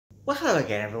Well, hello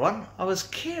again everyone. I was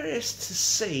curious to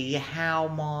see how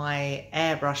my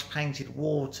airbrush painted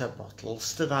water bottle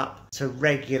stood up to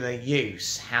regular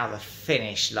use, how the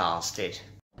finish lasted.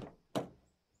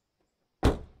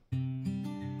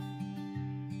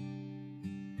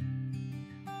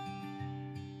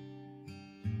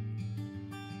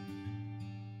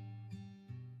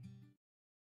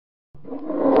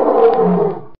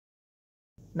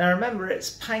 Now remember,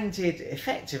 it's painted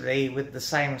effectively with the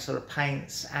same sort of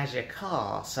paints as your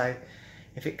car, so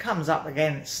if it comes up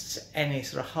against any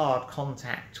sort of hard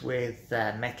contact with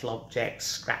metal objects,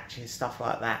 scratches, stuff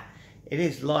like that, it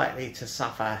is likely to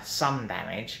suffer some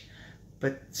damage.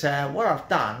 But what I've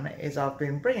done is I've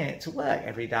been bringing it to work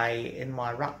every day in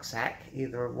my rucksack,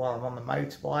 either while I'm on the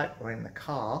motorbike or in the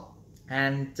car,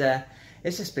 and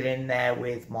it's just been in there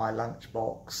with my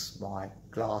lunchbox, my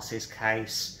glasses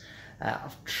case.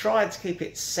 I've tried to keep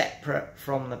it separate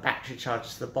from the battery charger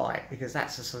to the bike because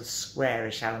that's a sort of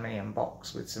squarish aluminium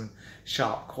box with some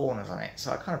sharp corners on it.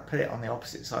 So I kind of put it on the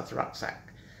opposite side of the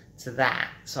rucksack to that,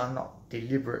 so I'm not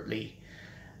deliberately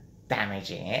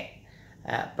damaging it.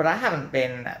 But I haven't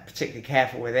been particularly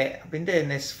careful with it. I've been doing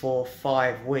this for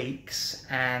 5 weeks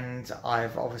and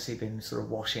I've obviously been sort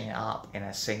of washing it up in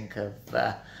a sink of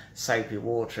soapy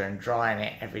water and drying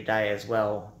it every day as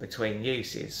well between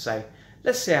uses. So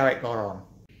let's see how it got on.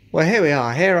 Well, here we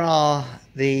are. Here are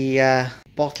the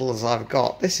bottles I've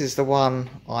got. This is the one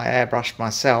I airbrushed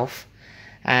myself,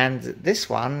 and this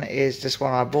one is just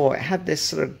one I bought. It had this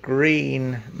sort of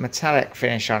green metallic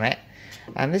finish on it,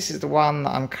 and this is the one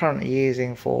that I'm currently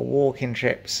using for walking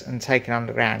trips and taking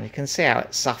underground. You can see how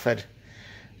it suffered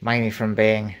mainly from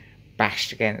being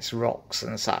bashed against rocks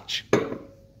and such.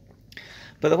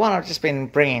 But the one I've just been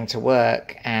bringing to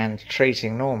work and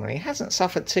treating normally hasn't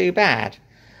suffered too bad.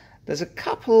 There's a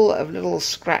couple of little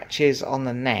scratches on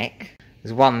the neck.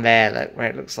 There's one there where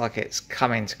it looks like it's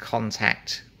come into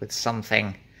contact with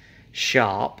something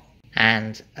sharp,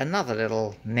 and another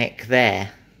little nick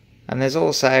there. And there's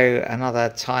also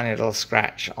another tiny little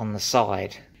scratch on the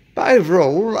side. But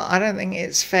overall, I don't think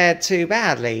it's fared too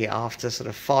badly after sort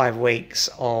of 5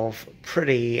 weeks of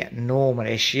pretty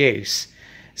normalish use.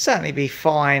 Certainly be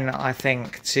fine, I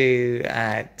think, to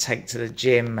take to the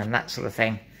gym and that sort of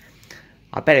thing.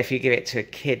 I bet if you give it to a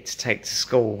kid to take to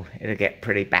school, it'll get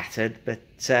pretty battered, but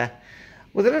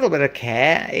with a little bit of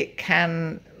care, it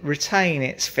can retain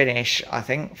its finish, I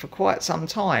think, for quite some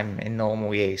time in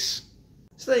normal use.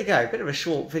 So there you go, a bit of a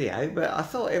short video, but I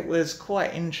thought it was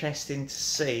quite interesting to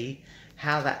see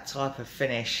how that type of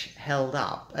finish held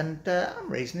up, and I'm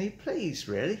reasonably pleased,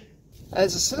 really.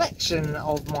 There's a selection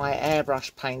of my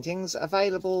airbrush paintings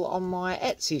available on my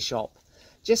Etsy shop.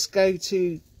 Just go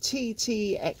to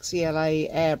Ttxela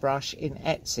airbrush in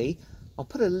Etsy. I'll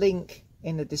put a link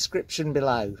in the description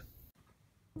below.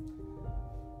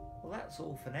 Well, that's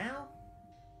all for now.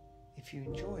 If you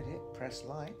enjoyed it, press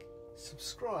like.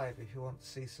 Subscribe if you want to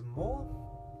see some more.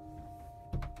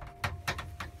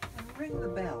 And ring the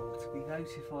bell to be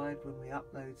notified when we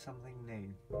upload something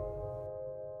new.